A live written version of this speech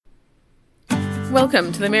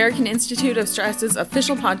Welcome to the American Institute of Stress's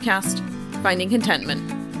official podcast, Finding Contentment.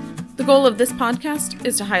 The goal of this podcast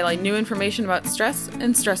is to highlight new information about stress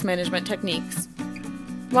and stress management techniques.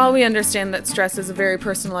 While we understand that stress is a very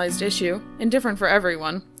personalized issue and different for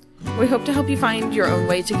everyone, we hope to help you find your own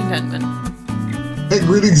way to contentment. Hey,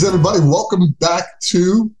 greetings everybody. Welcome back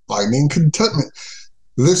to Finding Contentment.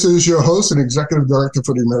 This is your host and Executive Director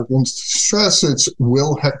for the American Institute of Stress. It's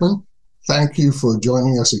Will Heckman. Thank you for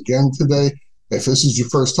joining us again today. If this is your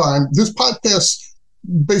first time, this podcast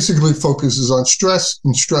basically focuses on stress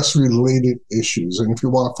and stress-related issues. And if you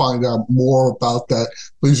want to find out more about that,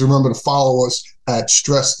 please remember to follow us at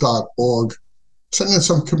stress.org. Send in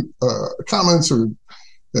some comments and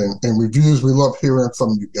reviews. We love hearing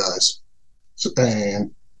from you guys. And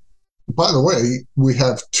by the way, we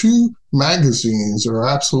have two magazines that are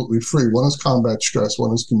absolutely free. One is Combat Stress,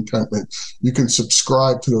 one is Contentment. You can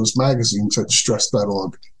subscribe to those magazines at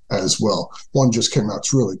stress.org as well. One just came out.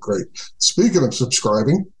 It's really great. Speaking of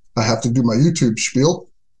subscribing, I have to do my YouTube spiel.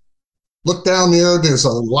 Look down there. There's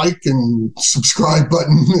a like and subscribe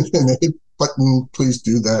button and a hit button. Please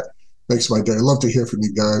do that. Makes my day. I love to hear from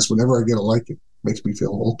you guys. Whenever I get a like, it makes me feel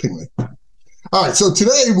a little tingly. All right. So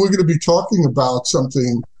today we're going to be talking about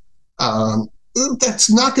something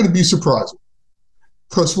that's not going to be surprising.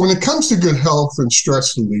 Because when it comes to good health and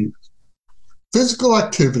stress relief, physical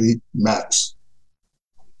activity matters.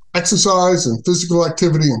 Exercise and physical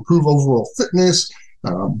activity improve overall fitness,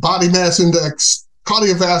 body mass index,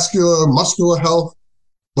 cardiovascular, muscular health.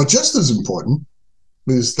 But just as important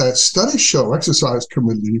is that studies show exercise can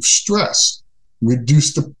relieve stress,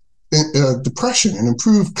 reduce depression, and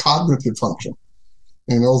improve cognitive function.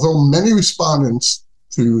 And although many respondents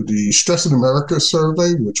to the Stress in America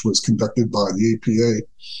survey, which was conducted by the APA,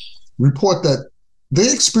 report that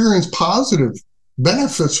they experience positive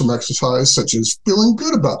benefits from exercise, such as feeling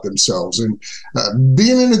good about themselves and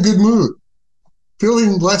being in a good mood,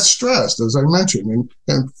 feeling less stressed, as I mentioned.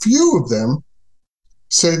 And few of them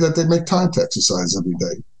say that they make time to exercise every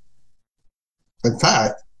day. In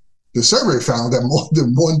fact, the survey found that more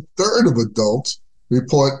than 1/3 of adults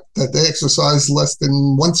report that they exercise less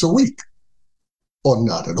than once a week, or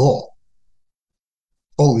not at all.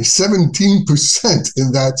 Only 17%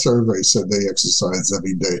 in that survey said they exercise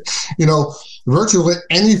every day. You know, virtually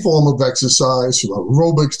any form of exercise, from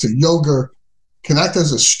aerobics to yoga, can act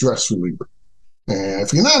as a stress reliever. And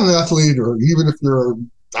if you're not an athlete, or even if you're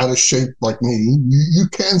out of shape like me, you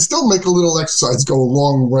can still make a little exercise go a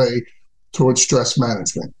long way towards stress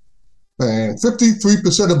management. And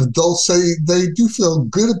 53% of adults say they do feel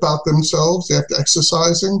good about themselves after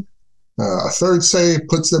exercising. A third say it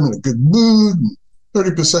puts them in a good mood.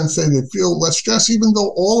 30% say they feel less stress, even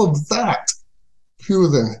though all of that, fewer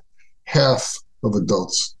than half of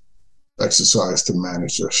adults exercise to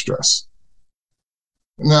manage their stress.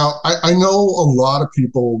 Now, I know a lot of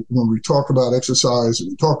people, when we talk about exercise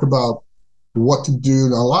and we talk about what to do,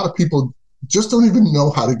 now, a lot of people just don't even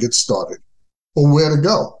know how to get started or where to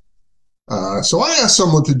go. So I asked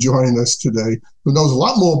someone to join us today who knows a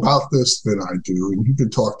lot more about this than I do, and he can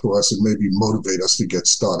talk to us and maybe motivate us to get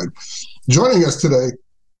started. Joining us today,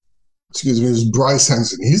 is Bryce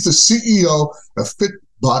Henson. He's the CEO of Fit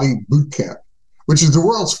Body Bootcamp, which is the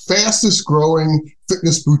world's fastest growing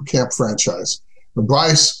fitness bootcamp franchise.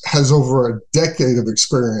 Bryce has over a decade of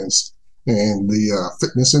experience in the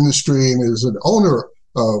fitness industry and is an owner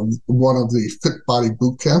of one of the Fit Body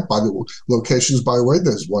Bootcamp. By the locations, by the way,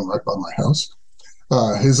 there's one right by my house.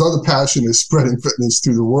 His other passion is spreading fitness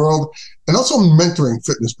to the world and also mentoring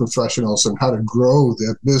fitness professionals on how to grow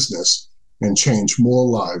their business and change more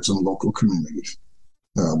lives in local communities.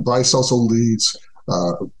 Bryce also leads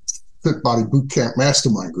Fit Body Bootcamp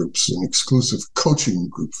mastermind groups, an exclusive coaching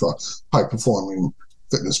group for high-performing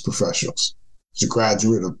fitness professionals. He's a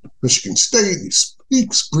graduate of Michigan State. He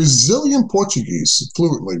speaks Brazilian Portuguese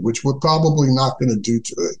fluently, which we're probably not going to do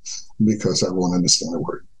today because I won't understand a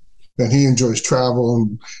word. And he enjoys travel,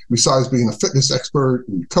 and besides being a fitness expert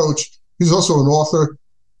and coach, he's also an author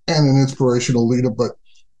and an inspirational leader. But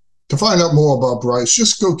to find out more about Bryce,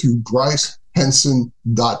 just go to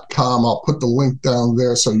brycehenson.com. I'll put the link down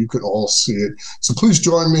there so you can all see it. So please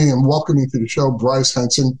join me in welcoming to the show, Bryce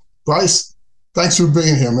Henson. Bryce, thanks for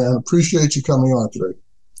being here, man. Appreciate you coming on today.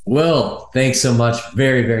 Will, thanks so much.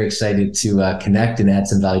 Very, very excited to connect and add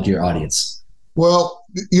some value to your audience. Well,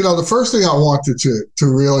 you know, the first thing I wanted to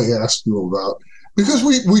really ask you about, because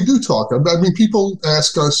we do talk, I mean, people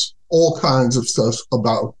ask us all kinds of stuff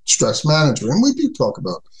about stress management, and we do talk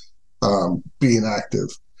about being active.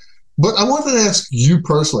 But I wanted to ask you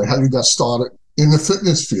personally how you got started in the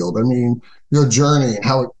fitness field. I mean, your journey and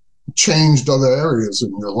how it changed other areas in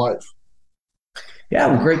your life. Yeah,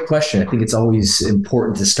 well, great question. I think it's always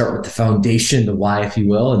important to start with the foundation, the why, if you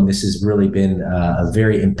will. And this has really been a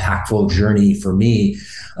very impactful journey for me.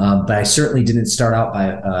 But I certainly didn't start out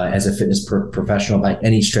as a fitness professional by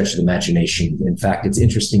any stretch of the imagination. In fact, it's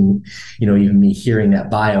interesting, even me hearing that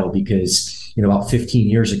bio, because about 15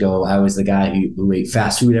 years ago, I was the guy who ate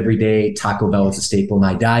fast food every day. Taco Bell was a staple in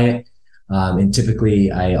my diet. And typically,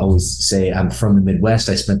 I always say I'm from the Midwest.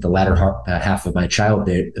 I spent the latter half of my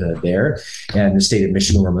childhood there, and the state of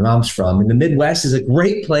Michigan, where my mom's from. And the Midwest is a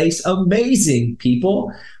great place, amazing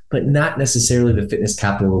people, but not necessarily the fitness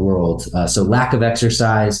capital of the world. So lack of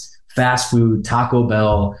exercise, fast food, Taco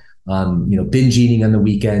Bell, binge eating on the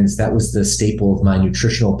weekends. That was the staple of my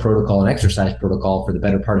nutritional protocol and exercise protocol for the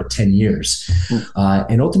better part of 10 years.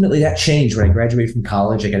 And ultimately that changed when I graduated from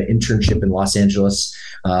college. I got an internship in Los Angeles,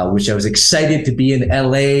 which I was excited to be in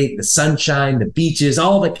LA, the sunshine, the beaches,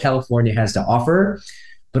 all that California has to offer,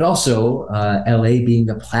 but also LA being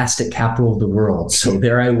the plastic capital of the world. So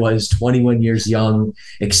there I was, 21 years young,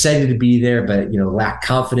 excited to be there, but lacked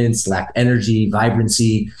confidence, lacked energy,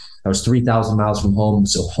 vibrancy. I was 3,000 miles from home,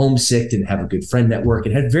 so homesick, didn't have a good friend network,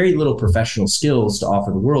 and had very little professional skills to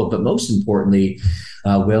offer the world. But most importantly,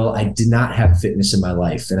 Will, I did not have fitness in my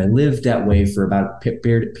life. And I lived that way for about a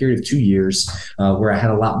period of 2 years where I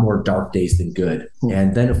had a lot more dark days than good.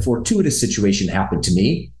 And then a fortuitous situation happened to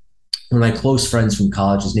me. One of my close friends from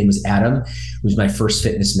college, his name was Adam, who was my first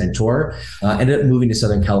fitness mentor, ended up moving to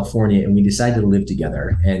Southern California, and we decided to live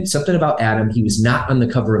together. And something about Adam, he was not on the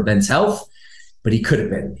cover of Men's Health, but he could have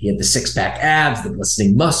been. He had the six-pack abs, the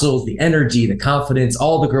glistening muscles, the energy, the confidence.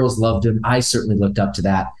 All the girls loved him. I certainly looked up to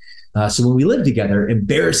that. So when we lived together,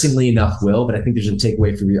 embarrassingly enough, Will, but I think there's a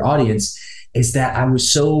takeaway from your audience, is that I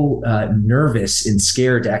was so nervous and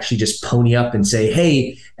scared to actually just pony up and say,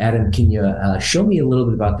 hey, Adam, can you show me a little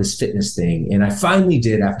bit about this fitness thing? And I finally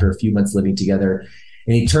did after a few months living together.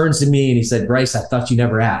 And he turns to me and he said, Bryce, I thought you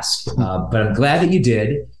never asked, but I'm glad that you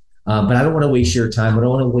did. But I don't want to waste your time. I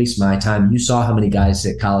don't want to waste my time. You saw how many guys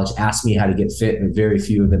at college asked me how to get fit, and very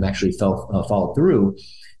few of them actually followed through.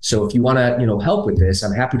 So if you want to, help with this,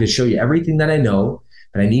 I'm happy to show you everything that I know.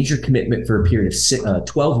 But I need your commitment for a period of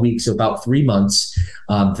 12 weeks, so about 3 months,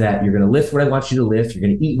 that you're going to lift what I want you to lift. You're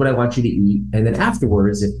going to eat what I want you to eat. And then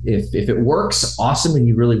afterwards, if it works, awesome, and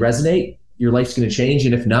you really resonate, your life's going to change.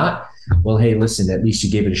 And if not, well, hey, listen, at least you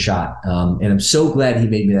gave it a shot. And I'm so glad he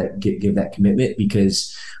made me give that commitment,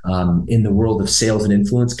 because in the world of sales and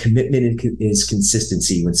influence, commitment is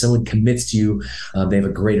consistency. When someone commits to you, they have a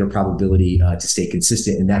greater probability to stay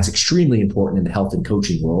consistent. And that's extremely important in the health and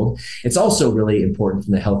coaching world. It's also really important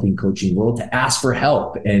from the health and coaching world to ask for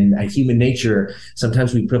help. And human nature,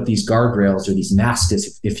 sometimes we put up these guardrails or these masks,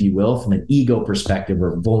 if you will, from an ego perspective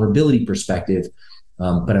or vulnerability perspective.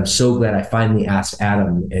 But I'm so glad I finally asked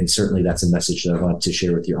Adam, and certainly that's a message that I want to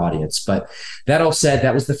share with your audience. But that all said,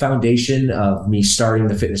 that was the foundation of me starting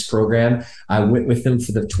the fitness program. I went with him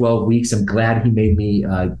for the 12 weeks. I'm glad he made me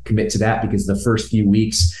commit to that, because the first few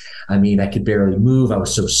weeks, I could barely move. I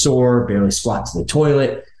was so sore, barely squat to the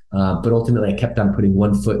toilet. But ultimately, I kept on putting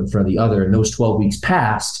one foot in front of the other. And those 12 weeks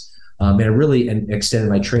passed. And I really extended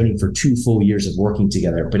my training for 2 full years of working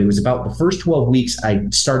together. But it was about the first 12 weeks I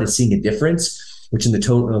started seeing a difference, which in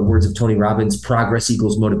the words of Tony Robbins, progress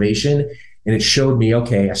equals motivation. And it showed me,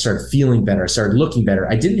 okay, I started feeling better. I started looking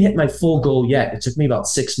better. I didn't hit my full goal yet. It took me about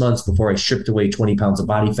 6 months before I stripped away 20 pounds of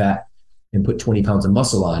body fat and put 20 pounds of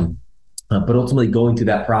muscle on. But ultimately going through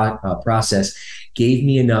that process gave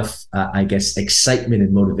me enough, excitement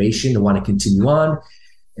and motivation to want to continue on.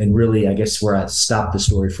 And really, I guess where I stopped the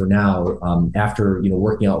story for now, after,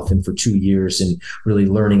 working out with him for 2 years and really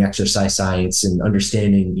learning exercise science and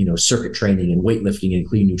understanding, circuit training and weightlifting and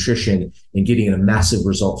clean nutrition and getting a massive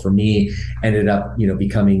result for me, ended up,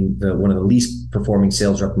 becoming one of the least performing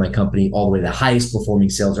sales rep in my company, all the way to the highest performing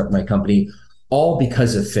sales rep in my company, all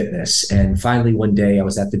because of fitness. And finally, one day I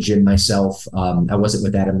was at the gym myself. I wasn't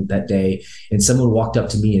with Adam that day. And someone walked up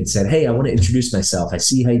to me and said, hey, I want to introduce myself. I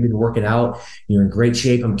see how you've been working out. You're in great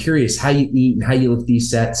shape. I'm curious how you eat and how you lift these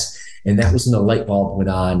sets. And that was when the light bulb went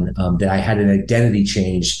on, that I had an identity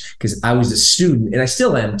change, because I was a student, and I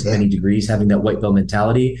still am to many degrees, having that white belt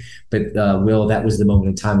mentality. But Will, that was the moment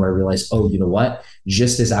in time where I realized, oh, you know what?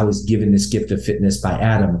 Just as I was given this gift of fitness by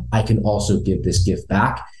Adam, I can also give this gift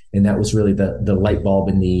back. And that was really the light bulb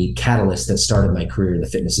and the catalyst that started my career in the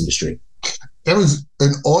fitness industry. That was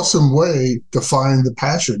an awesome way to find the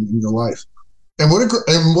passion in your life. And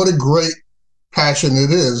what a great passion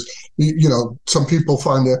it is. Some people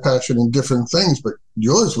find their passion in different things, but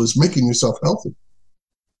yours was making yourself healthy.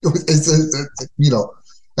 And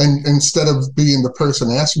instead of being the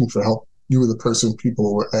person asking for help, you were the person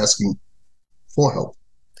people were asking for health.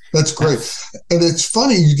 That's great. And it's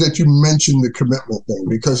funny that you mentioned the commitment thing,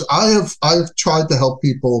 because I've tried to help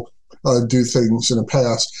people do things in the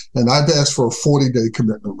past, and I've asked for a 40-day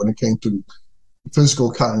commitment when it came to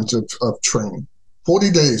physical kinds of training.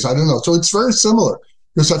 40 days, I don't know. So it's very similar,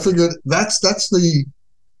 because I figured that's the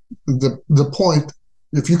point.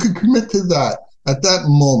 If you could commit to that at that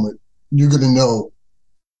moment, you're going to know,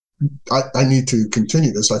 I need to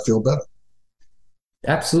continue this. I feel better.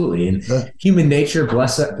 Absolutely. And human nature,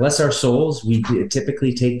 bless our souls, we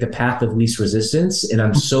typically take the path of least resistance. And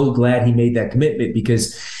I'm so glad he made that commitment,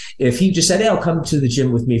 because if he just said, hey, I'll come to the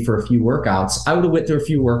gym with me for a few workouts, I would have went through a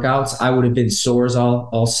few workouts. I would have been sore as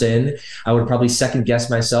all sin. I would have probably second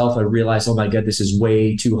guessed myself. I realized, oh my God, this is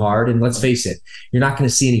way too hard. And let's face it, you're not going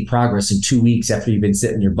to see any progress in 2 weeks after you've been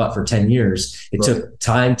sitting in your butt for 10 years. It took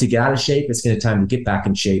time to get out of shape. It's going to take time to get back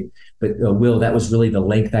in shape. But Will, that was really the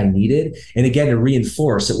length I needed. And again, to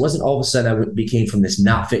reinforce, it wasn't all of a sudden I became from this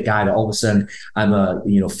not fit guy to all of a sudden I'm a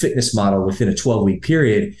fitness model within a 12-week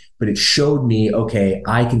period. But it showed me, okay,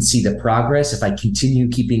 I can see the progress. If I continue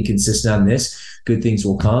keeping consistent on this, good things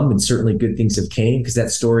will come. And certainly good things have came, because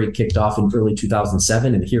that story kicked off in early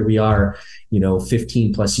 2007. And here we are,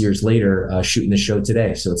 15 plus years later, shooting the show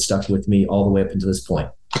today. So it stuck with me all the way up until this point.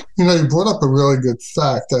 You brought up a really good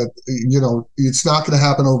fact that, it's not going to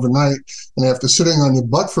happen overnight. And after sitting on your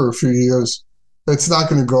butt for a few years, it's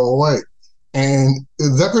not going to go away. And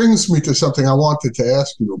that brings me to something I wanted to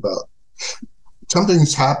ask you about.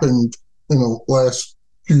 Something's happened in the last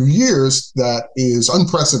few years that is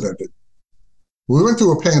unprecedented. We went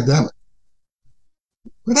through a pandemic.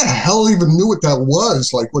 Who the hell even knew what that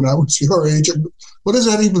was? Like when I was your age, what does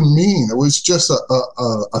that even mean? It was just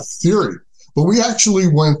a theory. But we actually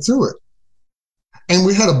went through it. And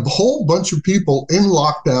we had a whole bunch of people in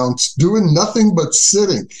lockdowns doing nothing but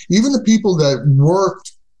sitting. Even the people that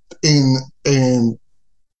worked in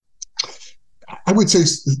I would say,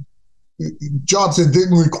 jobs that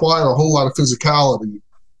didn't require a whole lot of physicality,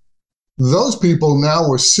 those people now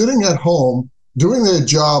were sitting at home doing their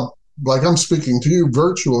job like I'm speaking to you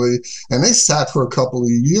virtually, and they sat for a couple of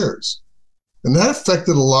years. And that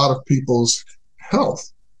affected a lot of people's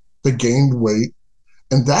health. They gained weight,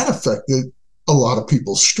 and that affected a lot of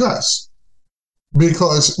people's stress,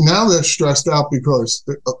 because now they're stressed out because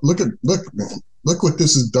look, man, look what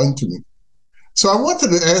this has done to me. So I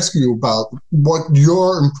wanted to ask you about what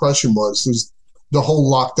your impression was the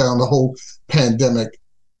whole lockdown, the whole pandemic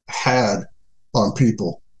had on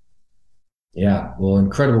people. Yeah, well,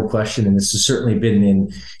 incredible question. And this has certainly been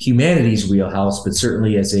in humanity's wheelhouse, but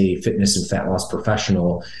certainly as a fitness and fat loss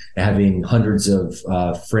professional, having hundreds of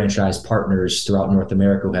franchise partners throughout North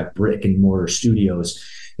America who have brick and mortar studios,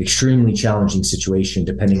 extremely challenging situation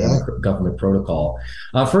depending on the government protocol.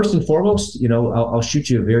 First and foremost, I'll shoot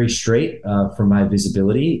you very straight from my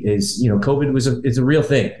visibility is, COVID is a real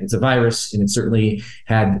thing. It's a virus, and it certainly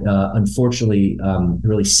had, unfortunately,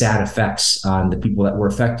 really sad effects on the people that were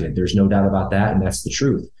affected. There's no doubt about that, and that's the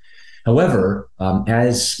truth. However,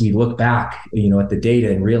 as we look back, at the data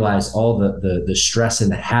and realize all the stress and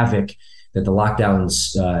the havoc that the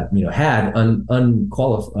lockdowns, had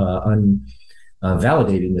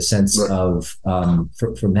validated in the sense of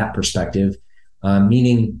from that perspective,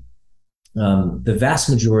 meaning the vast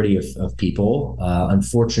majority of people,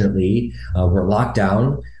 unfortunately, were locked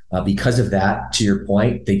down. Because of that, to your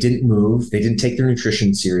point, they didn't move. They didn't take their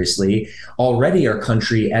nutrition seriously. Already our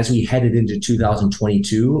country, as we headed into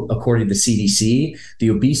 2022, according to the CDC, the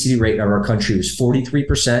obesity rate of our country was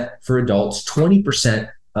 43% for adults, 20%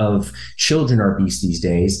 of children are obese these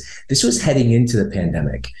days. This was heading into the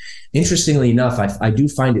pandemic. Interestingly enough, I do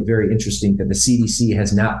find it very interesting that the CDC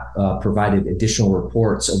has not provided additional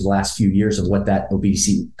reports over the last few years of what that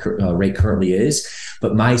obesity rate currently is.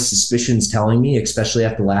 But my suspicion's telling me, especially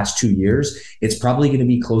after the last 2 years, it's probably going to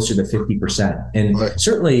be closer to 50%. And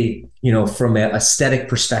certainly, from an aesthetic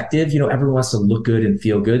perspective, everyone wants to look good and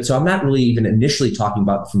feel good. So I'm not really even initially talking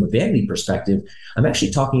about from a vanity perspective. I'm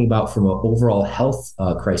actually talking about from an overall health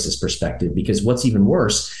crisis perspective, because what's even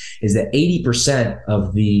worse is that 80%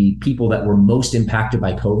 of the people that were most impacted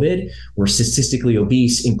by COVID were statistically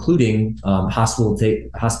obese, including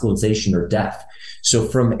hospitalization or death. So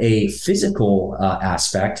from a physical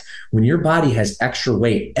aspect, when your body has extra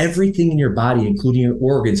weight, everything in your body, including your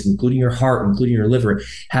organs, including your heart, including your liver,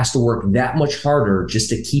 has to work that much harder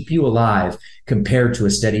just to keep you alive compared to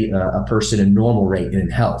a person in normal rate and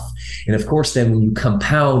in health. And of course, then when you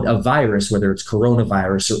compound a virus, whether it's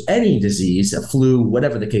coronavirus or any disease, a flu,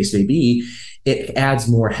 whatever the case may be, it adds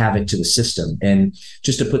more havoc to the system. And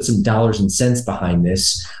just to put some dollars and cents behind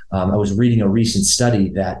this, I was reading a recent study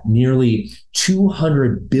that nearly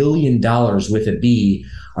 $200 billion with a B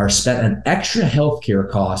are spent on extra healthcare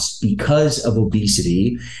costs because of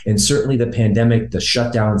obesity. And certainly the pandemic, the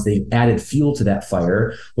shutdowns, they've added fuel to that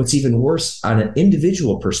fire. What's even worse, on an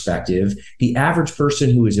individual perspective, the average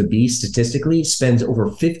person who is obese statistically spends over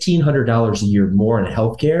 $1,500 a year more on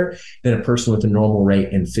healthcare than a person with a normal rate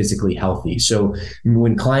and physically healthy. So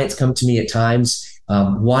when clients come to me at times,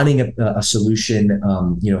 wanting a solution,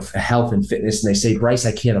 for health and fitness, and they say, Bryce,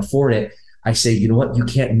 I can't afford it. I say, you know what? You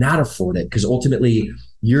can't not afford it, because ultimately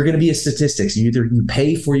you're going to be a statistic. So either you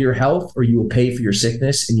pay for your health or you will pay for your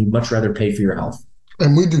sickness, and you'd much rather pay for your health.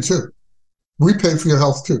 And we do too. We pay for your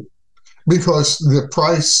health too, because the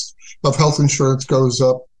price of health insurance goes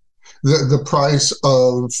up. The price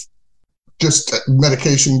of just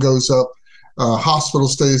medication goes up. Hospital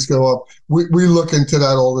stays go up. We look into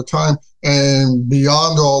that all the time. And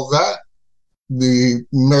beyond all that, the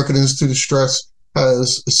American Institute of Stress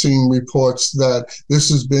has seen reports that this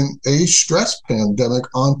has been a stress pandemic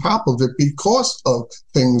on top of it because of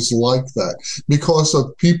things like that, because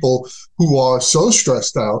of people who are so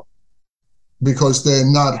stressed out because they're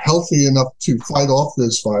not healthy enough to fight off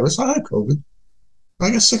this virus. I had COVID.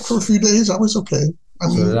 I got sick for a few days. I was okay. I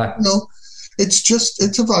mean,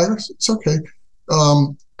 it's a virus. It's okay.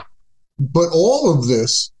 But all of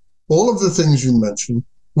this, all of the things you mentioned,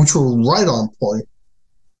 which were right on point,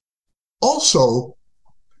 also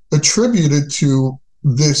attributed to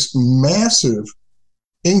this massive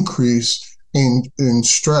increase in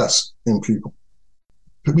stress in people.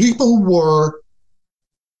 People were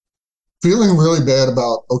feeling really bad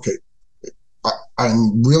about, okay,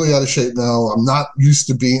 I'm really out of shape now. I'm not used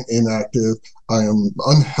to being inactive. I am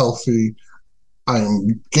unhealthy. I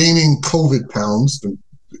am gaining COVID pounds. To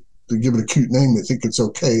give it a cute name, they think it's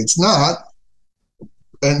okay. It's not.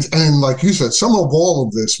 And like you said, some of all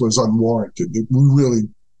of this was unwarranted.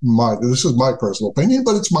 This is my personal opinion,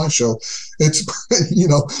 but it's my show. It's,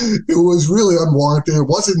 it was really unwarranted. It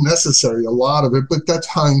wasn't necessary, a lot of it, but that's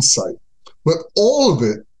hindsight. But all of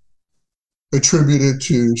it attributed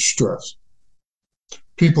to stress.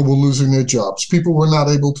 People were losing their jobs. People were not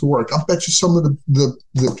able to work. I bet you some of the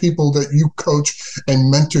people that you coach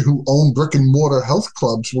and mentor who own brick and mortar health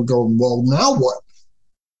clubs were going, well, now what?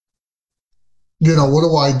 What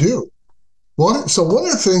do I do? So one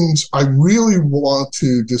of the things I really want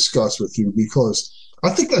to discuss with you, because I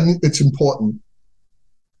think it's important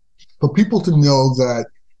for people to know that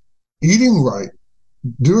eating right,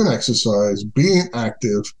 doing exercise, being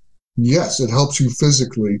active, yes, it helps you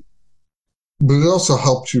physically, but it also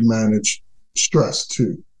helps you manage stress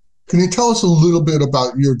too. Can you tell us a little bit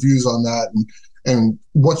about your views on that and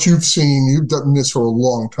what you've seen? You've done this for a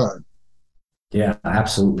long time. Yeah,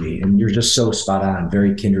 absolutely. And you're just so spot on,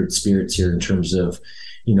 very kindred spirits here in terms of,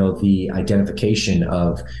 the identification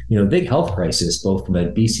of, big health crisis, both from a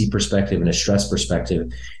BC perspective and a stress perspective.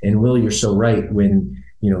 And Will, you're so right. When,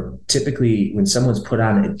 typically when someone's put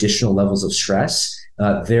on additional levels of stress,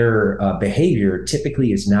 their behavior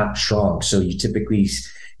typically is not strong. So you typically,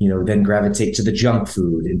 then gravitate to the junk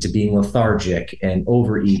food and to being lethargic and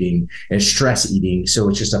overeating and stress eating. So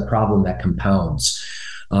it's just a problem that compounds.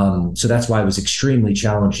 So that's why it was extremely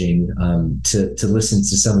challenging to listen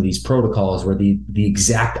to some of these protocols where the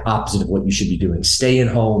exact opposite of what you should be doing. Stay at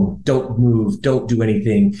home, don't move, don't do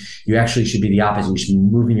anything. You actually should be the opposite. You should be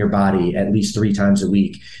moving your body at least 3 times a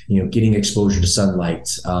week, getting exposure to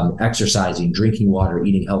sunlight, exercising, drinking water,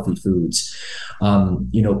 eating healthy foods.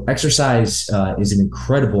 Exercise is an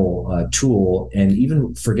incredible tool, and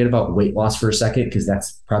even forget about weight loss for a second, because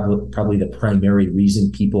that's probably the primary reason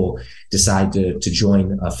people decide to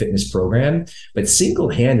join a fitness program. But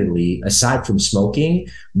single-handedly, aside from smoking,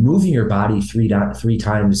 moving your body three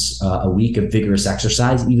times a week of vigorous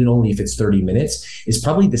exercise, even only if it's 30 minutes, is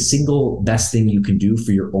probably the single best thing you can do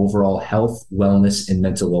for your overall health, wellness, and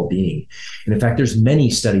mental well-being. And in fact, there's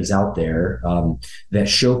many studies out there that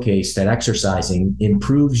showcase that exercising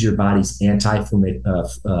improves your body's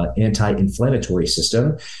anti-inflammatory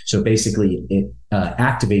system. So basically, it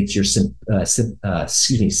activates your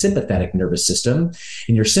sympathetic nervous system,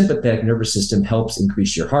 and your sympathetic nervous system helps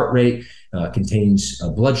increase your heart rate, contains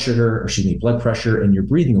blood pressure, and your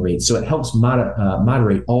breathing rate. So it helps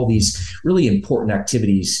moderate all these really important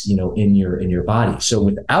activities, in your body. So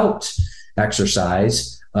without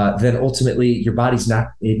exercise, then ultimately your body's not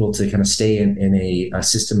able to kind of stay in a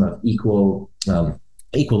system of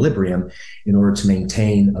equilibrium in order to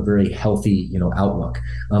maintain a very healthy, outlook.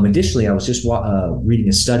 Additionally, I was just reading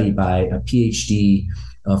a study by a PhD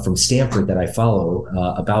from Stanford that I follow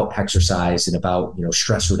about exercise and about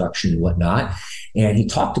stress reduction and whatnot. And he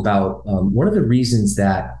talked about one of the reasons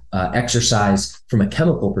that exercise from a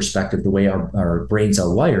chemical perspective, the way our brains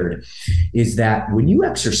are wired, is that when you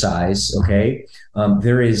exercise,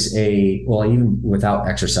 there is even without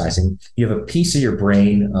exercising, you have a piece of your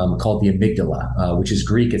brain called the amygdala, which is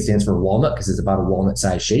Greek. It stands for walnut because it's about a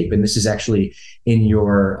walnut-sized shape. And this is actually in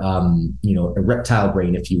your, a reptile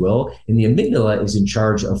brain, if you will. And the amygdala is in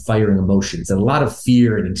charge of firing emotions and a lot of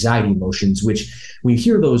fear and anxiety emotions, which we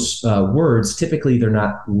hear those words, typically they're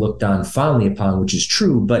not looked on fondly upon, which is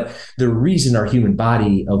true. But the reason our human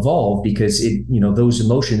body evolved, because those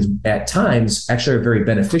emotions at times actually are very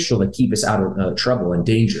beneficial to keep us out of trouble and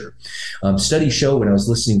danger. Studies show, when I was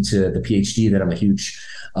listening to the PhD that I'm a huge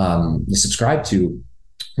subscribe to,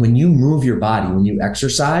 when you move your body, when you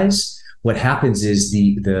exercise, what happens is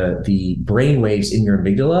the brain waves in your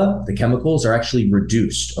amygdala, the chemicals are actually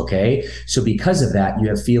reduced. Okay. So because of that, you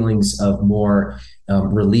have feelings of more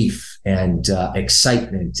relief and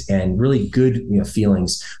excitement and really good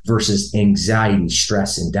feelings versus anxiety,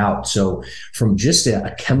 stress, and doubt. So from just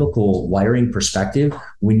a chemical wiring perspective,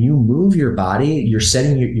 when you move your body, you're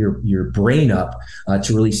setting your brain up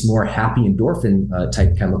to release more happy endorphin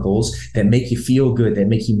type chemicals that make you feel good, that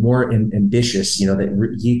make you more ambitious,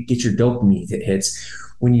 that you get your dopamine hits.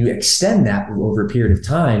 When you extend that over a period of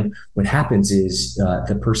time, what happens is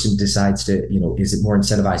the person decides to, is it more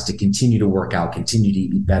incentivized to continue to work out, continue to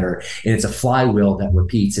eat better. And it's a flywheel that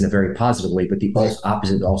repeats in a very positive way, but the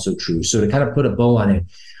opposite is also true. So to kind of put a bow on it,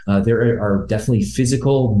 there are definitely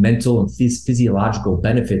physical, mental, and physiological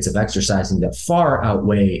benefits of exercising that far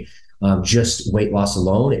outweigh just weight loss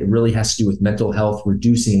alone. It really has to do with mental health,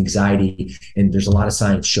 reducing anxiety, and there's a lot of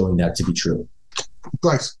science showing that to be true.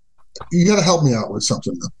 Bryce, you got to help me out with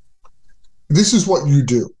something though. This is what you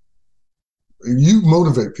do. You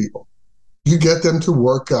motivate people. You get them to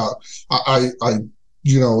work out. I on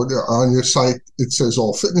your site, it says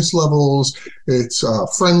all fitness levels. It's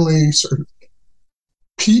friendly.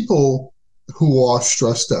 People who are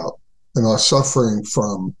stressed out and are suffering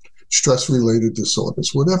from stress-related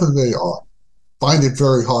disorders, whatever they are, find it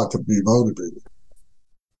very hard to be motivated.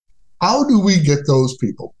 How do we get those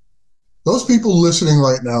people? Those people listening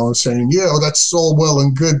right now and saying, yeah, that's all well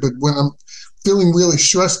and good, but when I'm feeling really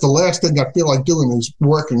stressed, the last thing I feel like doing is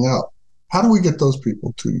working out. How do we get those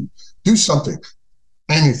people to do something,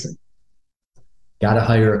 anything? Got to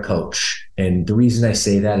hire a coach. And the reason I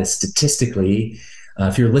say that is statistically,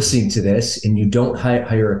 if you're listening to this and you don't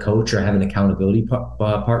hire a coach or have an accountability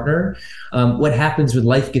partner, what happens when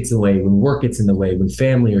life gets in the way, when work gets in the way, when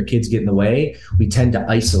family or kids get in the way, we tend to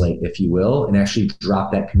isolate, if you will, and actually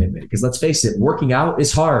drop that commitment. Because let's face it, working out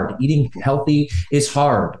is hard. Eating healthy is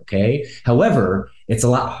hard, okay? However, it's a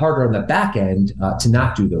lot harder on the back end to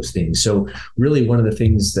not do those things. So really one of the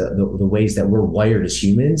things, the ways that we're wired as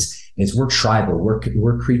humans is we're tribal.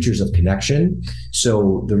 We're creatures of connection.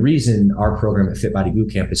 So the reason our program at Fit Body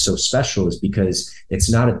Bootcamp is so special is because it's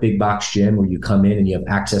not a big box gym where you come in and you have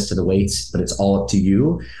access to the weights, but it's all up to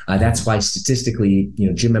you. That's why statistically,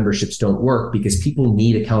 gym memberships don't work, because people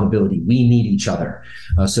need accountability. We need each other.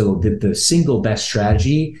 So the single best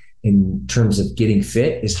strategy in terms of getting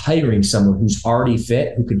fit is hiring someone who's already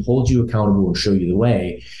fit, who can hold you accountable and show you the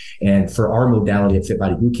way. And for our modality at Fit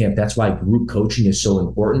Body Bootcamp, that's why group coaching is so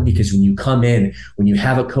important, because when you come in, when you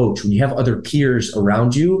have a coach, when you have other peers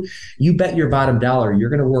around you, you bet your bottom dollar,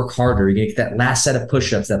 you're going to work harder. You're going to get that last set of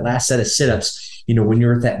push-ups, that last set of sit-ups, when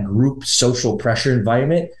you're at that group social pressure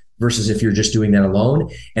environment versus if you're just doing that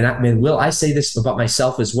alone. And Will, I say this about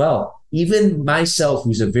myself as well. Even myself,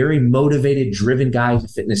 who's a very motivated, driven guy in the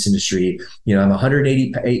fitness industry, I'm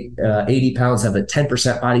 180 pounds, have a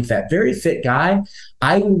 10% body fat, very fit guy.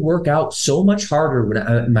 I will work out so much harder when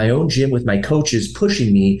I'm in my own gym with my coaches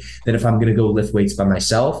pushing me than if I'm going to go lift weights by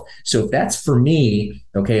myself. So if that's for me,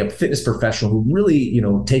 a fitness professional who really,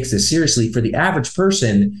 takes this seriously, for the average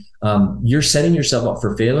person, you're setting yourself up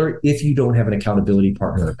for failure if you don't have an accountability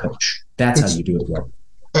partner or coach. That's how you do it well.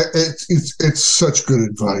 It's such good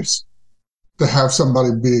advice to have somebody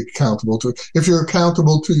be accountable to. If you're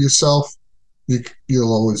accountable to yourself,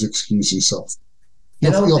 you'll always excuse yourself.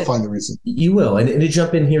 You'll find a reason. You will. And to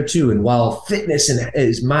jump in here too, and while fitness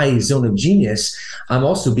is my zone of genius, I'm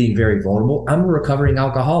also being very vulnerable. I'm a recovering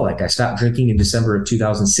alcoholic. I stopped drinking in December of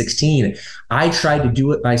 2016. I tried to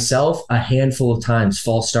do it myself a handful of times,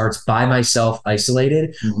 false starts by myself,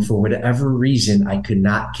 isolated. Mm-hmm. For whatever reason, I could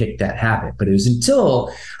not kick that habit. But it was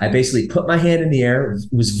until I basically put my hand in the air,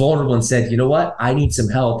 was vulnerable, and said, you know what? I need some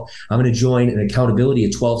help. I'm going to join an accountability, a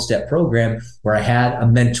 12-step program where I had a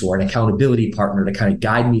mentor, an accountability partner to kind of kind of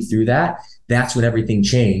guide me through that, that's when everything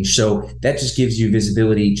changed. So that just gives you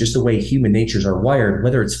visibility, just the way human natures are wired,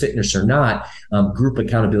 whether it's fitness or not. Group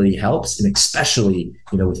accountability helps, and especially,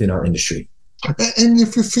 within our industry. And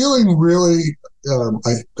if you're feeling really,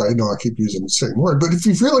 I know I keep using the same word, but if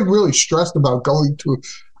you're feeling really stressed about going to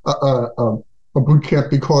a boot camp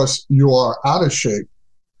because you are out of shape,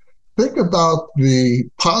 think about the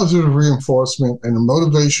positive reinforcement and the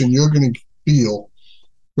motivation you're going to feel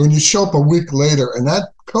when you show up a week later and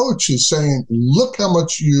that coach is saying, look how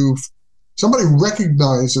much somebody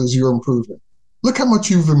recognizes your improvement. Look how much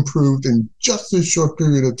you've improved in just this short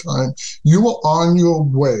period of time. You are on your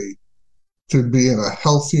way to being a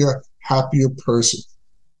healthier, happier person.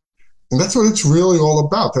 And that's what it's really all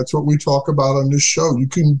about. That's what we talk about on this show. You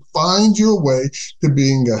can find your way to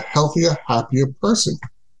being a healthier, happier person.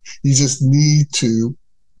 You just need to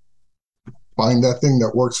find that thing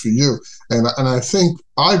that works for you. And I think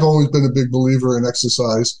I've always been a big believer in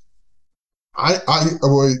exercise.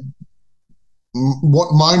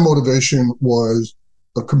 What my motivation was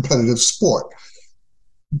a competitive sport.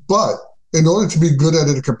 But in order to be good at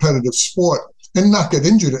a competitive sport and not get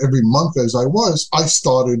injured every month as I was, I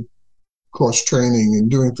started cross training and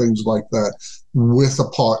doing things like that with a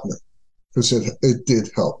partner because it did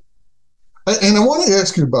help. And I want to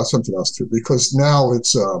ask you about something else too, because now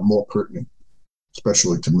it's more pertinent,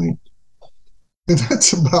 especially to me. And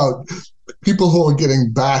that's about people who are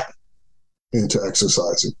getting back into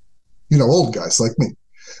exercising. Old guys like me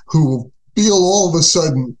who feel all of a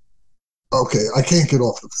sudden, okay, I can't get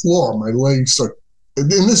off the floor. My legs are, and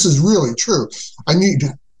this is really true. I need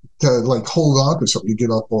to hold on to something to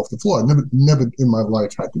get up off the floor. I never in my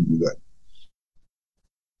life had to do that.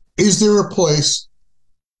 Is there a place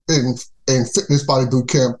in fitness body boot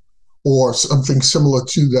camp or something similar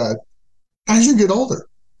to that as you get older?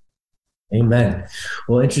 Amen.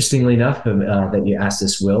 Well, interestingly enough, that you asked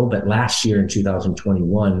this, Will, but last year in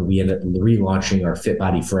 2021, we ended up relaunching our Fit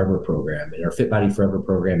Body Forever program. And our Fit Body Forever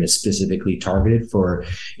program is specifically targeted for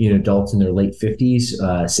adults in their late 50s,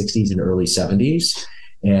 60s, and early 70s.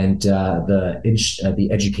 And the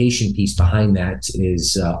education piece behind that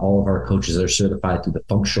is all of our coaches are certified through the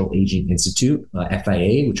Functional Aging Institute,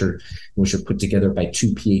 FIA, which are put together by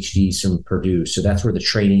 2 PhDs from Purdue. So that's where the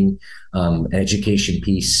training education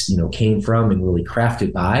piece came from and really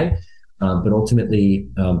crafted by. But ultimately,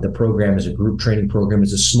 the program is a group training program.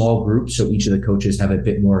 It's a small group, so each of the coaches have a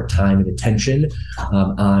bit more time and attention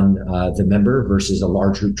on the member versus a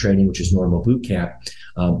large group training, which is normal boot camp.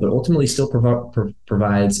 But ultimately still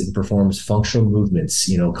provides and performs functional movements,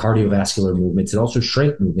 cardiovascular movements, and also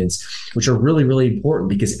strength movements, which are really, really important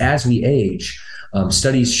because as we age,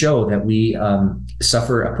 studies show that we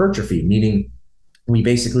suffer hypertrophy, meaning we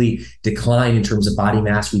basically decline in terms of body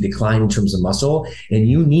mass, we decline in terms of muscle, and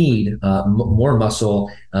you need more muscle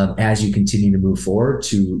as you continue to move forward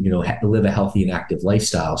to live a healthy and active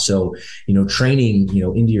lifestyle. So training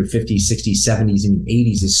into your 50s, 60s, 70s, and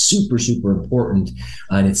 80s is super, super important,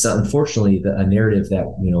 and it's unfortunately a narrative that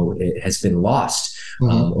it has been lost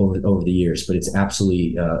over the years, but it's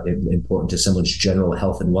absolutely important to someone's general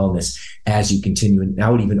health and wellness as you continue. And I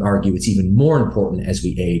would even argue it's even more important as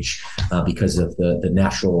we age because of the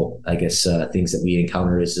natural, things that we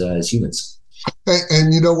encounter as humans.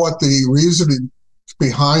 And you know what? The reason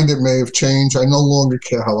behind it may have changed. I no longer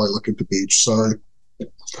care how I look at the beach. Sorry.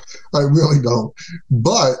 I really don't.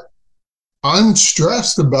 But I'm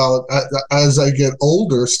stressed about, as I get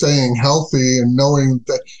older, staying healthy and knowing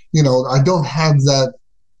that, I don't have that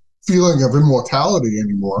feeling of immortality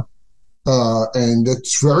anymore. And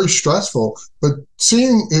it's very stressful. But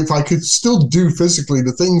seeing if I could still do physically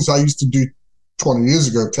the things I used to do 20 years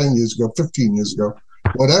ago, 10 years ago, 15 years ago,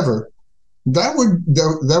 whatever, that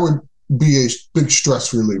would be a big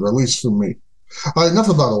stress reliever, at least for me. Enough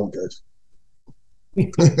about old guys.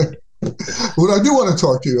 What I do want to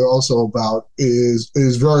talk to you also about is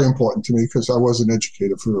very important to me because I was an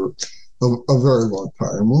educator for a very long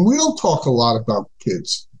time. And we don't talk a lot about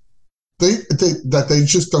kids. They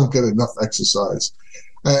just don't get enough exercise.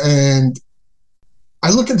 And I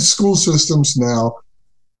look at the school systems now.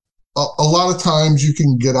 A lot of times you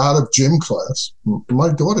can get out of gym class.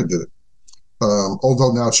 My daughter did it,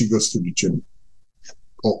 although now she goes to the gym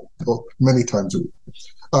many times a week.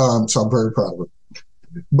 So I'm very proud of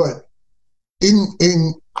her. But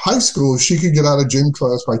in high school, she could get out of gym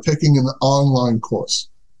class by taking an online course.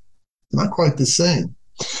 Not quite the same.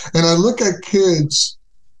 And I look at kids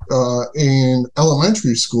in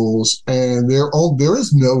elementary schools, and there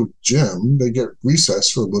is no gym. They get recess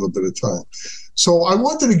for a little bit of time. So I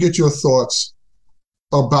wanted to get your thoughts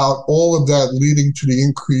about all of that leading to the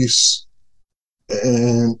increase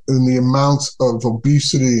and the amounts of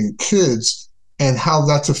obesity in kids and how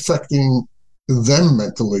that's affecting them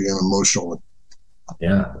mentally and emotionally.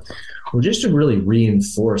 Yeah. Well, just to really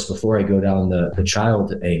reinforce before I go down the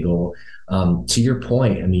child angle, to your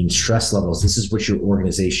point, I mean, stress levels, this is what your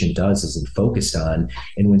organization does, is focused on.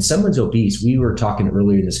 And when someone's obese, we were talking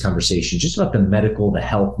earlier in this conversation just about the medical, the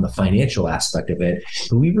health, and the financial aspect of it.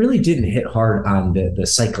 But we really didn't hit hard on the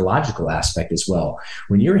psychological aspect as well.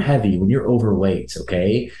 When you're heavy, when you're overweight,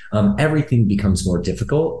 okay, everything becomes more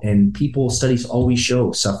difficult. And studies always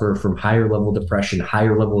show, suffer from higher level depression,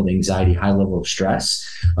 higher level of anxiety, high level of stress.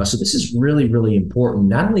 So this is really, really important,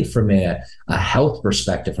 not only from a health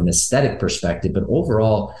perspective, from an aesthetic perspective, but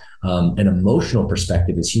overall an emotional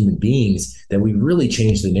perspective as human beings, that we really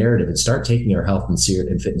change the narrative and start taking our health and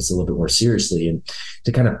fitness a little bit more seriously. And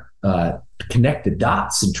to kind of connect the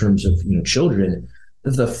dots in terms of children,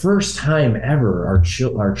 the first time ever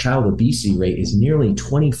our child obesity rate is nearly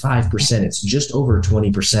 25%. It's just over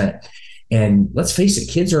 20%. And let's face it,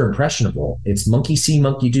 kids are impressionable. It's monkey see,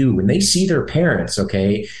 monkey do. When they see their parents,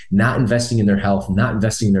 okay, not investing in their health, not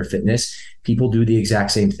investing in their fitness, people do the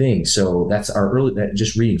exact same thing. So that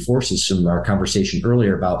just reinforces some of our conversation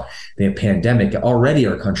earlier about the pandemic. Already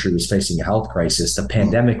our country was facing a health crisis. The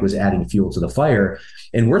pandemic was adding fuel to the fire.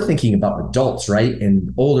 And we're thinking about adults, right?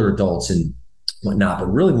 And older adults and whatnot. But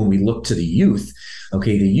really, when we look to the youth,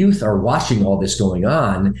 okay, the youth are watching all this going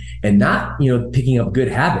on and not, picking up good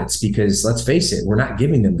habits, because let's face it, we're not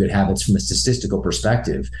giving them good habits from a statistical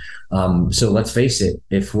perspective. So let's face it,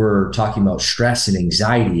 if we're talking about stress and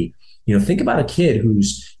anxiety, think about a kid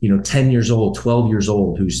who's, 10 years old, 12 years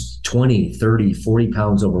old, who's 20, 30, 40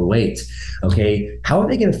 pounds overweight. Okay. How are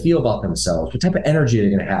they going to feel about themselves? What type of energy are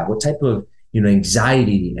they going to have? What type of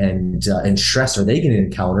anxiety and stress are they going to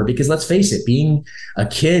encounter? Because let's face it, being a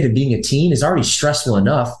kid and being a teen is already stressful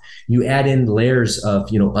enough. You add in layers of,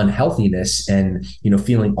 unhealthiness and,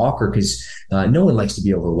 feeling awkward because no one likes to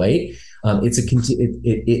be overweight.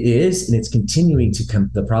 It is, and it's continuing to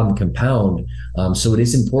the problem compound. So it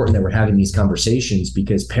is important that we're having these conversations,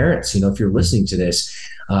 because parents, if you're listening to this,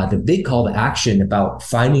 the big call to action about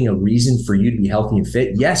finding a reason for you to be healthy and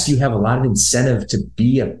fit. Yes, you have a lot of incentive to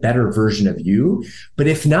be a better version of you, but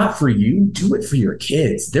if not for you, do it for your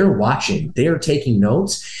kids. They're watching, they are taking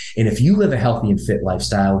notes. And if you live a healthy and fit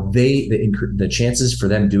lifestyle, the chances for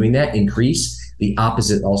them doing that increase. The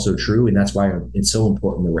opposite also true. And that's why it's so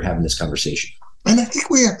important that we're having this conversation. And I think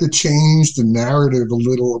we have to change the narrative a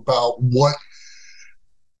little about what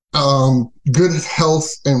good health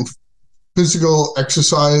and physical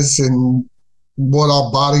exercise and what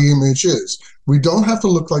our body image is. We don't have to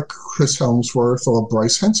look like Chris Hemsworth or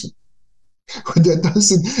Bryce Henson. That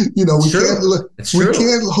doesn't, we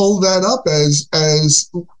can't hold that up as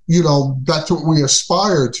that's what we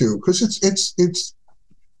aspire to, because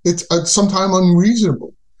it's sometimes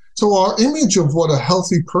unreasonable. So our image of what a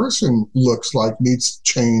healthy person looks like needs to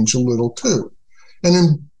change a little too. And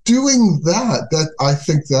in doing that I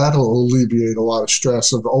think that'll alleviate a lot of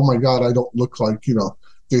stress of, oh my God, I don't look like,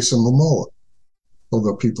 Jason Momoa.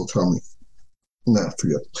 Although people tell me,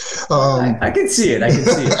 forget. I can see it.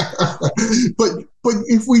 But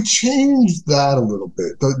if we change that a little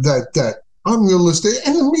bit, that unrealistic,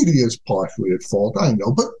 and the media is partially at fault, I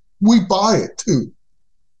know, but we buy it too.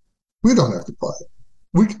 We don't have to buy it.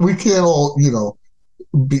 We can't all,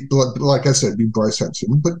 be, like I said, be Bryce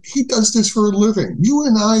Henson, but he does this for a living. You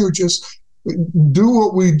and I are just do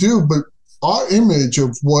what we do, but our image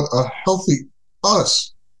of what a healthy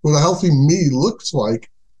me looks like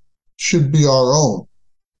should be our own.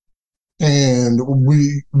 And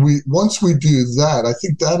we once we do that, I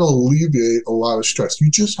think that'll alleviate a lot of stress. You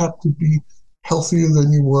just have to be healthier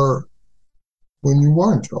than you were when you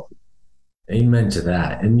weren't healthy. Amen to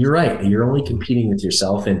that. And you're right. You're only competing with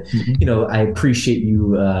yourself. And, I appreciate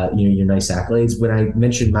you, your nice accolades. When I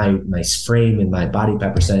mentioned my frame and my body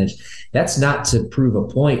fat percentage, that's not to prove a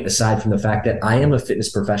point, aside from the fact that I am a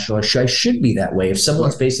fitness professional. I should be that way. If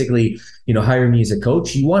someone's basically, hiring me as a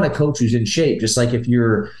coach, you want a coach who's in shape. Just like if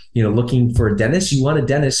you're, looking for a dentist, you want a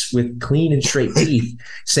dentist with clean and straight teeth.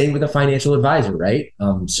 Same with a financial advisor, right?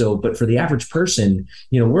 But for the average person,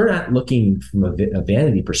 we're not looking from a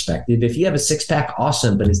vanity perspective. If you have a six-pack,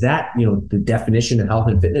 awesome. But is that, the definition of health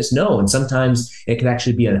and fitness? No. And sometimes it can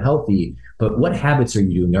actually be unhealthy. But what habits are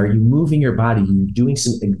you doing? Are you moving your body? Are you doing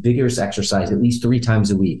some vigorous exercise at least 3 times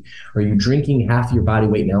a week? Are you drinking half your body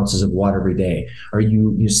weight in ounces of water every day? Are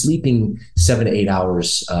you sleeping 7 to 8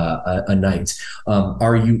 hours a night?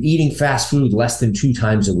 Are you eating fast food less than 2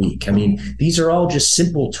 times a week? I mean, these are all just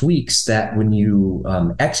simple tweaks that when you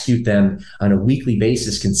execute them on a weekly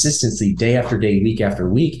basis, consistently, day after day, week after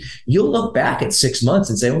week, you'll look back at 6 months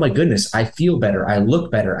and say, oh my goodness, I feel better. I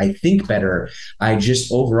look better. I think better. I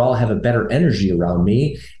just overall have a better energy around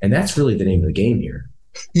me. And that's really the name of the game here.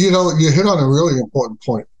 You know, you hit on a really important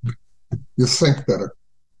point. You think better.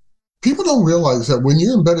 People don't realize that when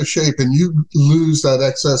you're in better shape and you lose that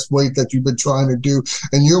excess weight that you've been trying to do,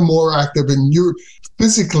 and you're more active and you're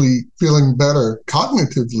physically feeling better,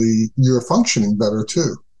 cognitively, you're functioning better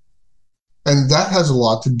too. And that has a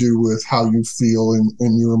lot to do with how you feel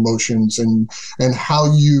and your emotions and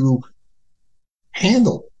how you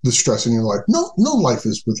handle the stress in your life. No life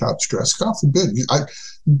is without stress. God forbid. I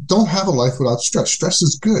don't have a life without stress. Stress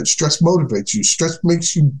is good. Stress motivates you. Stress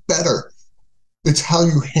makes you better. It's how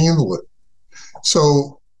you handle it.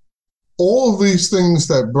 So all of these things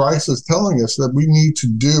that Bryce is telling us that we need to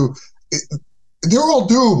do, they're all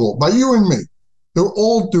doable by you and me. They're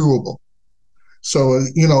all doable. So,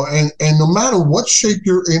 you know, and no matter what shape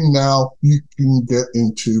you're in now, you can get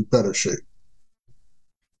into better shape.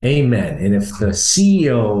 Amen. And if the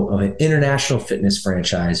CEO of an international fitness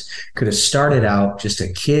franchise could have started out just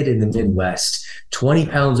a kid in the Midwest, 20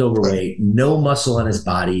 pounds overweight, no muscle on his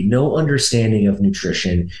body, no understanding of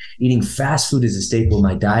nutrition, eating fast food as a staple of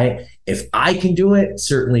my diet, if I can do it,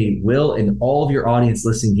 certainly Will and all of your audience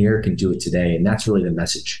listening here can do it today. And that's really the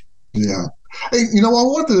message. Yeah. Hey, you know, I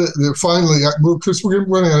want to finally, because we're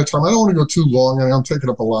running out of time, I don't want to go too long, and I'm taking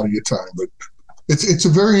up a lot of your time, but it's a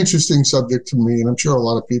very interesting subject to me, and I'm sure a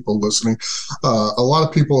lot of people listening, a lot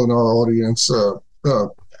of people in our audience,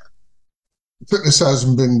 fitness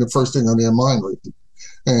hasn't been the first thing on their mind lately,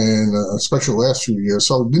 and especially the last few years.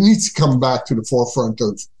 So it needs to come back to the forefront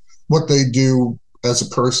of what they do as a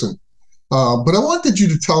person. But I wanted you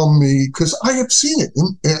to tell me, because I have seen it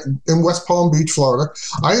in West Palm Beach, Florida.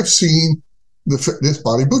 I have seen the Fitness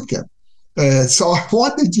Body Bootcamp. And so I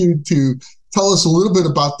wanted you to tell us a little bit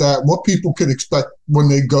about that, what people can expect when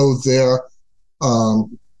they go there. For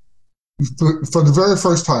the very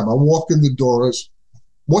first time, I walk in the doors.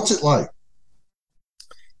 What's it like?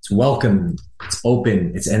 It's welcome. It's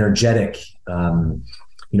open. It's energetic. You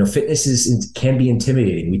know, fitness can be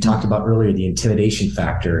intimidating. We talked about earlier the intimidation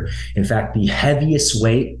factor. In fact, the heaviest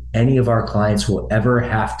weight any of our clients will ever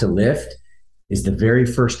have to lift is the very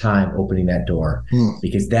first time opening that door,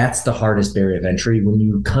 because that's the hardest barrier of entry. When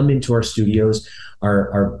you come into our studios,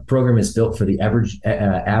 our program is built for the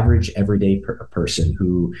average everyday person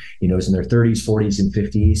who, you know, is in their 30s, 40s, and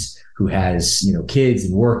 50s, who has, you know, kids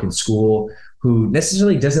and work and school, who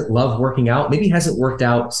necessarily doesn't love working out, maybe hasn't worked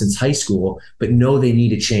out since high school, but know they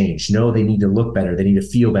need to change, know they need to look better, they need to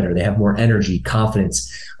feel better, they have more energy, confidence,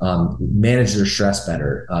 manage their stress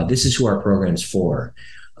better. This is who our program's for.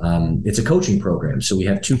 It's a coaching program. So we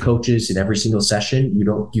have 2 coaches in every single session.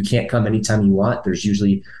 You can't come anytime you want. There's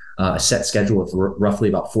usually a set schedule of roughly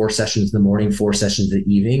about 4 sessions in the morning, 4 sessions in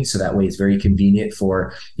the evening. So that way it's very convenient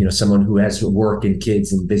for, you know, someone who has work and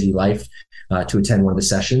kids and busy life to attend one of the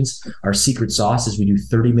sessions. Our secret sauce is we do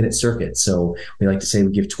 30-minute circuits. So we like to say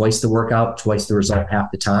we give twice the workout, twice the result,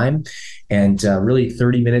 half the time. And really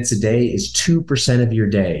 30 minutes a day is 2% of your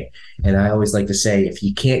day. And I always like to say, if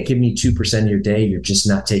you can't give me 2% of your day, you're just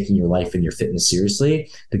not taking your life and your fitness seriously.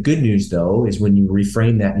 The good news, though, is when you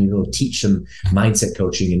reframe that and you will teach some mindset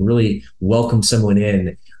coaching and really welcome someone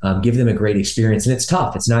in, give them a great experience. And it's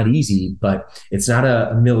tough. It's not easy, but it's not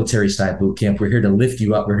a military style boot camp. We're here to lift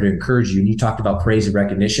you up. We're here to encourage you. And you talked about praise and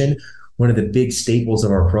recognition. One of the big staples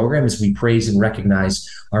of our program is we praise and recognize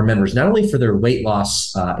our members, not only for their weight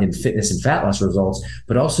loss and fitness and fat loss results,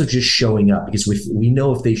 but also just showing up, because we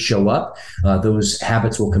know if they show up, those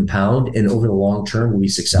habits will compound and over the long term will be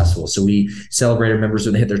successful. So we celebrate our members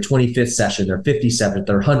when they hit their 25th session, their 57th,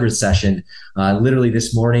 their 100th session. Literally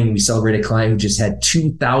this morning, we celebrate a client who just had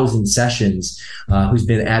 2,000 sessions, who's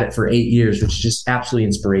been at it for 8 years, which is just absolutely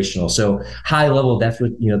inspirational. So high level, that's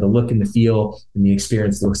what, you know, the look and the feel and the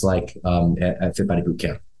experience looks like at Fit Body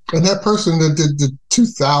Bootcamp. And that person that did the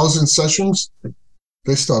 2,000 sessions,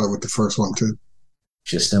 they started with the first one too.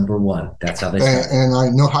 Just number one. That's how they started. And I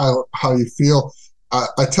know how you feel.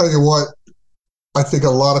 I tell you what, I think a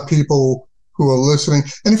lot of people who are listening,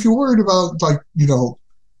 and if you're worried about, like, you know,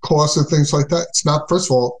 costs and things like that, it's not, first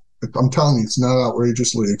of all, I'm telling you, it's not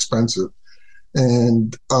outrageously expensive.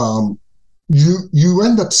 And you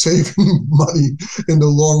end up saving money in the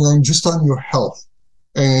long run just on your health.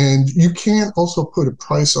 And you can't also put a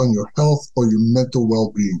price on your health or your mental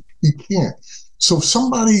well-being. You can't. So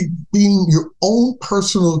somebody being your own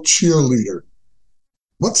personal cheerleader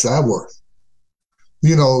what's that worth?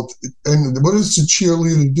 You know, and what does the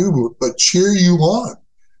cheerleader do but cheer you on?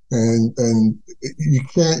 And you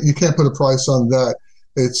can't put a price on that.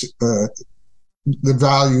 It's the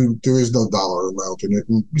value. There is no dollar amount in it.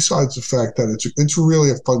 And besides the fact that it's really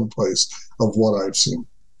a fun place of what I've seen.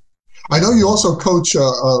 I know you also coach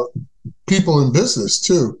people in business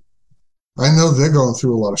too. I know they're going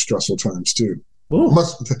through a lot of stressful times too.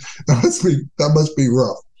 That must be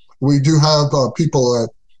rough. We do have people at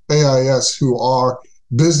AIS who are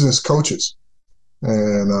business coaches,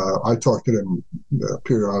 and I talk to them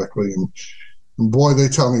periodically, and boy, they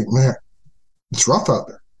tell me, man, it's rough out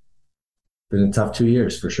there. Been a tough 2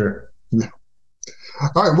 years for sure. Yeah.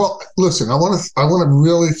 All right. Well, listen, I want to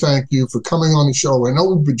really thank you for coming on the show. I know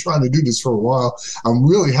we've been trying to do this for a while. I'm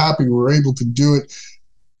really happy we were able to do it.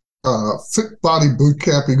 Fit Body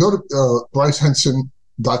Bootcamp. You go to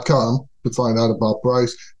BryceHenson.com to find out about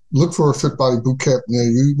Bryce. Look for a Fit Body Bootcamp near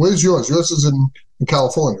you. Where's yours? Yours is in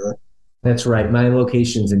California, right? That's right. My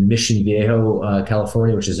location's in Mission Viejo,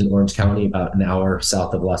 California, which is in Orange County, about an hour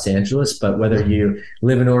south of Los Angeles. But whether you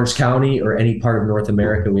live in Orange County or any part of North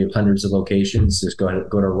America, we have hundreds of locations. Just go to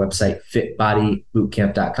our website,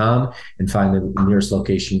 fitbodybootcamp.com, and find the nearest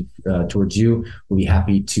location towards you. We'll be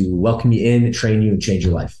happy to welcome you in, train you, and change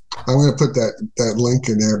your life. I'm going to put that link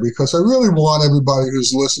in there because I really want everybody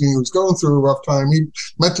who's listening, who's going through a rough time,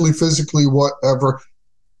 mentally, physically, whatever,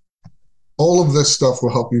 all of this stuff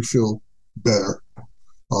will help you feel better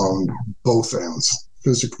on both ends,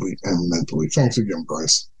 physically and mentally. Thanks again,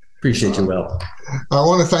 Bryce. Appreciate you, Will. I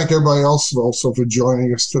want to thank everybody else also for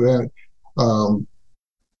joining us today. And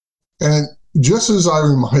just as I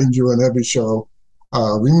remind you in every show,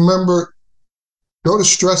 remember, go to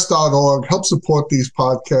stress.org, help support these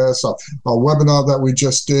podcasts, our webinar that we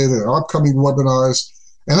just did, and our upcoming webinars.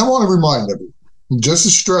 And I want to remind everyone, just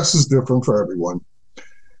as stress is different for everyone,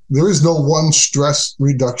 there is no one stress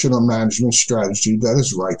reduction or management strategy that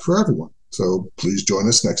is right for everyone. So please join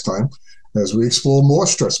us next time as we explore more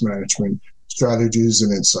stress management strategies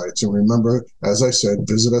and insights. And remember, as I said,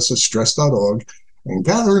 visit us at stress.org and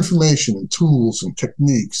gather information and tools and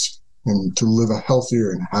techniques and to live a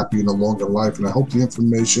healthier and happier and a longer life. And I hope the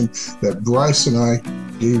information that Bryce and I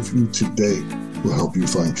gave you today will help you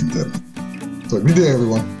find contentment. So good day,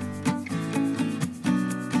 everyone.